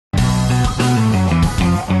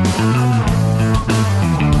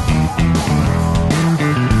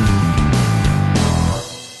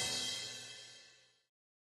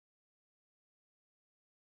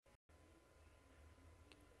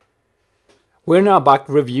We're now back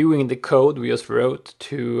reviewing the code we just wrote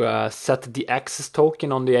to set the access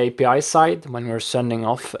token on the API side when we're sending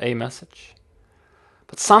off a message.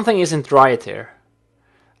 But something isn't right here.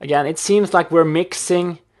 Again, it seems like we're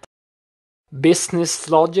mixing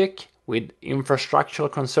business logic with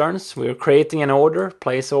infrastructural concerns. We're creating an order,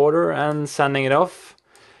 place order, and sending it off.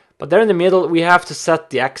 But there in the middle, we have to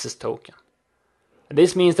set the access token. And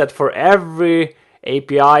this means that for every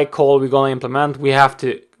API call we're going to implement, we have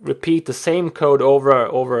to repeat the same code over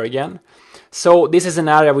and over again. So this is an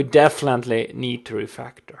area we definitely need to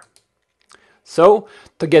refactor. So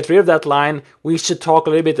to get rid of that line, we should talk a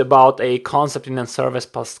little bit about a concept in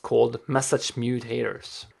NServiceBus called message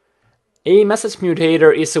mutators. A message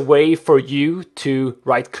mutator is a way for you to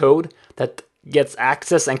write code that gets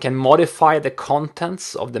access and can modify the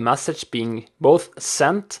contents of the message being both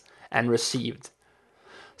sent and received.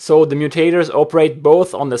 So the mutators operate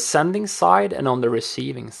both on the sending side and on the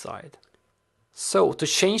receiving side. So to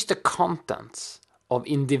change the contents of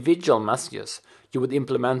individual messages, you would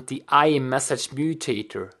implement the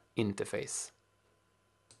iMessageMutator interface.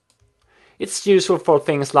 It's useful for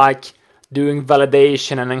things like doing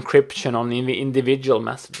validation and encryption on individual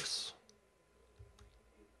messages.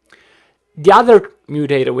 The other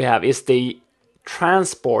mutator we have is the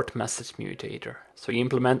transport message mutator. So you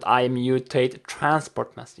implement iMutate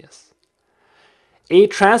transport messages. A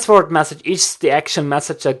transport message is the actual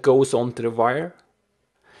message that goes onto the wire.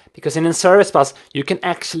 Because in NServiceBus, you can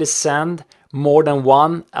actually send more than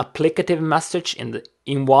one applicative message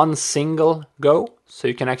in one single go. So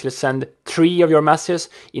you can actually send 3 of your messages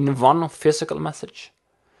in one physical message.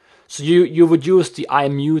 So you would use the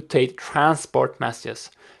iMutate transport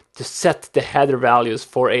messages to set the header values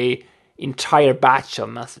for an entire batch of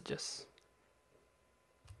messages.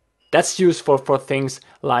 That's useful for things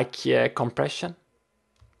like compression.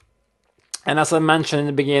 And as I mentioned in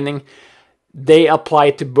the beginning, they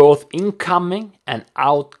apply to both incoming and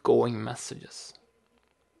outgoing messages.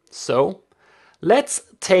 So let's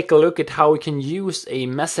take a look at how we can use a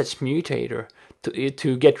message mutator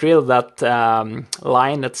to get rid of that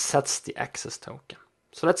line that sets the access token.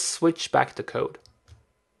 So let's switch back to code.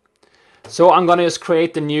 So I'm going to just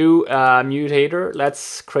create a new mutator.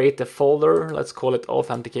 Let's create a folder. Let's call it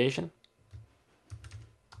authentication.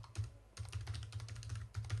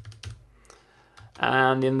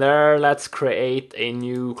 And in there, let's create a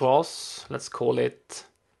new class. Let's call it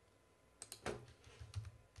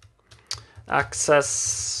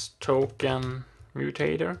access token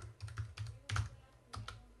mutator.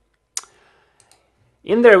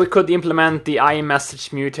 In there, we could implement the iMessage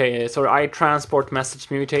mutator or iTransport message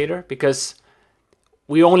mutator because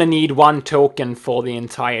we only need one token for the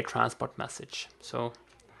entire transport message. So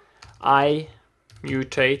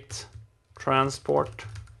iMutate transport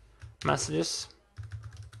messages.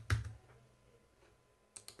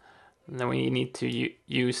 And then we need to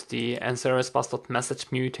use the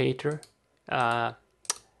NServiceBus.messageMutator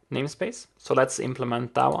namespace. So let's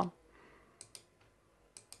implement that one.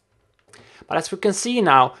 But as we can see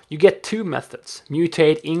now, you get 2 methods,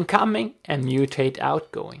 mutate incoming and mutate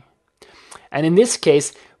outgoing. And in this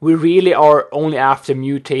case, we really are only after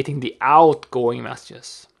mutating the outgoing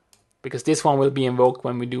messages, because this one will be invoked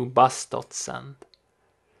when we do bus.send.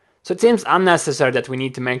 So it seems unnecessary that we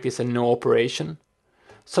need to make this a no operation.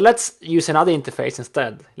 So let's use another interface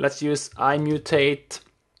instead. Let's use iMutate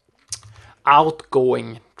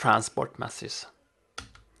outgoing transport messages.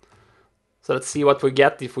 So let's see what we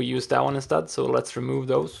get if we use that one instead. So let's remove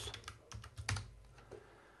those.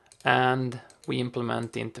 And we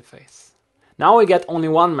implement the interface. Now we get only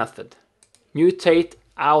one method, mutate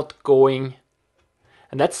outgoing.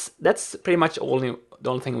 And that's pretty much the only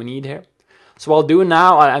thing we need here. So what I'll do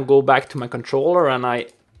now, I'll go back to my controller and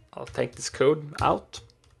I'll take this code out.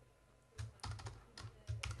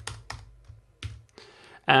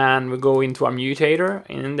 And we go into our mutator,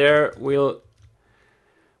 and in there we'll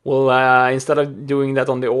instead of doing that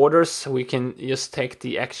on the orders, we can just take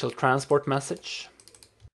the actual transport message.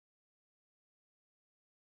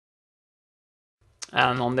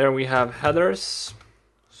 And on there we have headers.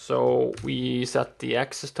 So we set the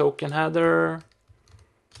access token header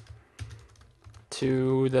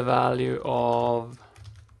to the value of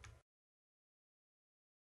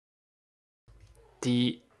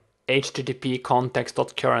the HTTP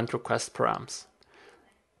context.current request params.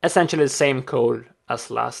 Essentially the same code as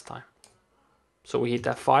last time. So we hit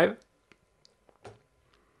F5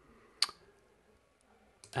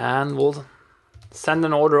 and we'll send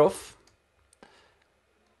an order off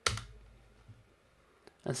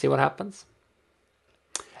and see what happens.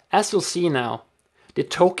 As you'll see now, the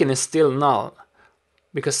token is still null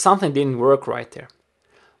because something didn't work right there.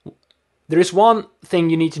 There is one thing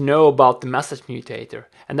you need to know about the message mutator,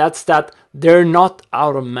 and that's that they're not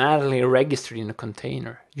automatically registered in a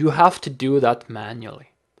container. You have to do that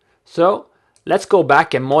manually. So let's go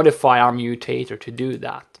back and modify our mutator to do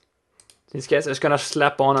that. In this case, I'm just going to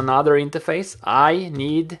slap on another interface. I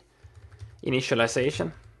need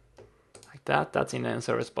initialization. Like that. That's in the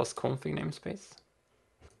NServiceBus config namespace.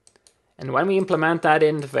 And when we implement that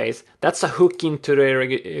interface, that's a hook into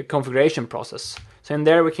the configuration process. So in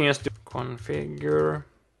there we can just do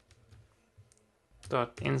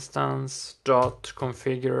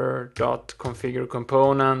configure.instance.configure.configure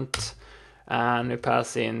component, and we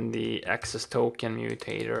pass in the access token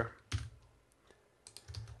mutator,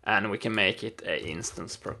 and we can make it an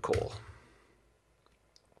instance per call.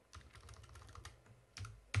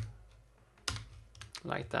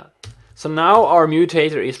 Like that. So now our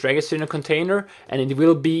mutator is registered in a container, and it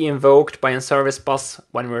will be invoked by NServiceBus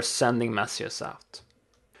when we're sending messages out.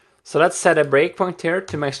 So let's set a breakpoint here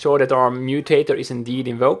to make sure that our mutator is indeed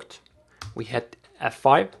invoked. We hit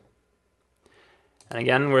F5. And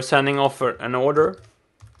again, we're sending off an order.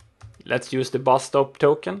 Let's use the bus stop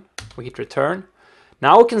token. We hit return.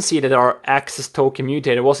 Now we can see that our access token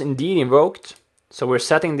mutator was indeed invoked. So we're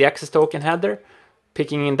setting the access token header,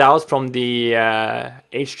 picking it out from the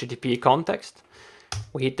HTTP context.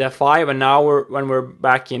 We hit F5, and now when we're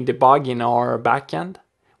back in debug in our backend,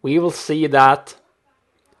 we will see that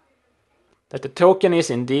the token is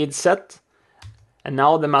indeed set, and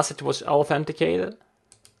now the message was authenticated,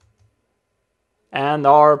 and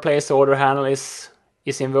our place order handle is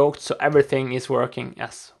invoked, so everything is working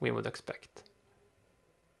as we would expect.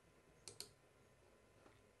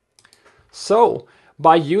 So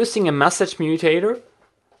by using a message mutator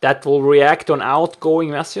that will react on outgoing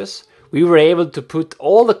messages, we were able to put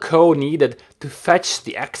all the code needed to fetch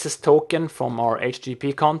the access token from our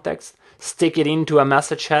HTTP context, stick it into a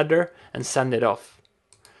message header, and send it off.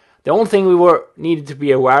 The only thing we needed to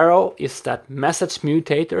be aware of is that message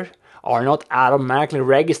mutators are not automatically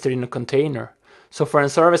registered in a container. So for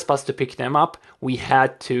NServiceBus to pick them up, we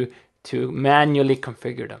had to manually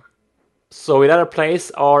configure them. So with that in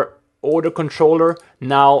place, our order controller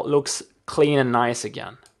now looks clean and nice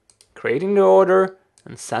again. Creating the order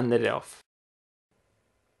and send it off.